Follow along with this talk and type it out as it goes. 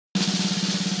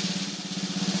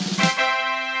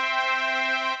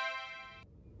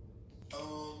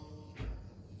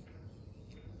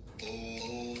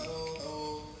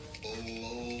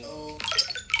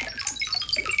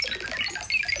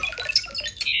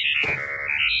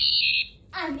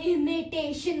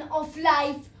imitation of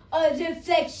life, a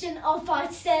reflection of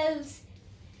ourselves.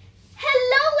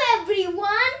 Hello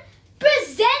everyone,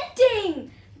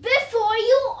 presenting before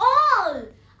you all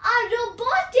our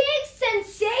robotic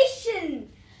sensation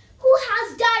who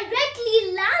has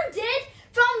directly landed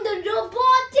from the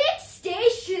robotic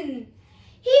station.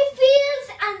 He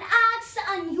feels and acts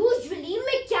unusually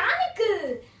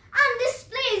mechanical and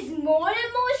displays more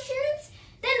emotions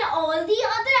than all the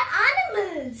other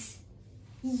animals.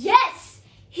 Yes,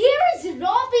 here is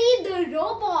Robbie the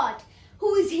robot,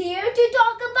 who is here to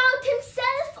talk about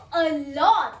himself a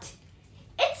lot.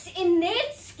 It's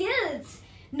innate skills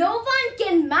no one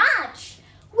can match,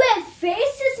 with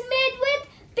faces made with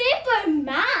paper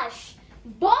mash,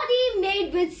 body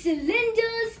made with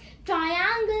cylinders,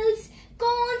 triangles,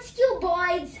 cones,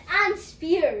 cuboids and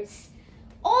spheres.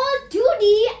 All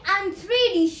 2D and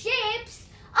 3D shapes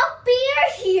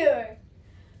appear here,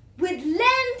 with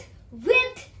length,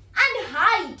 width and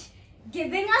height,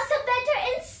 giving us a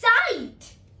better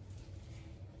insight.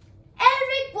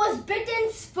 Eric was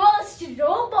Britain's first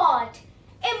robot,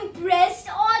 impressed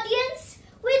audience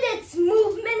with its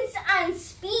movements and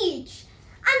speech.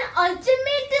 An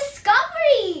ultimate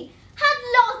discovery, had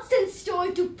lots in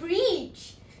store to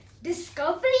preach.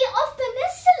 Discovery of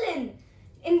penicillin,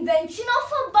 invention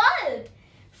of a bulb,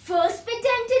 first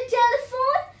patented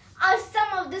telephone are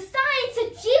some of the science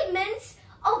achievements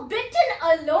of Britain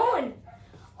alone.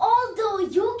 Although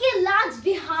UK lags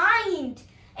behind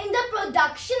in the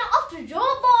production of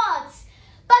robots,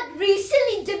 but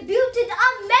recently debuted a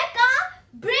mecha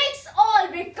breaks all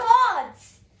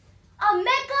records. A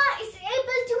mecha is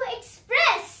able to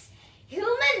express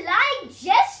human-like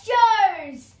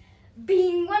gestures,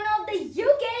 being one of the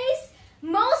UK's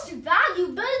most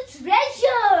valuable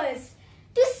treasures.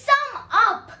 To sum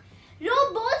up,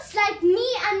 robots like me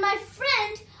and my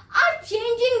friend are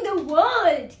changing the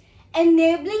world,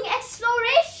 enabling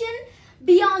exploration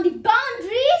beyond the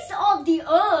boundaries of the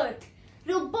earth.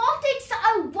 Robotics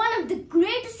are one of the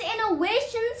greatest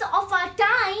innovations of our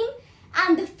time,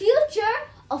 and the future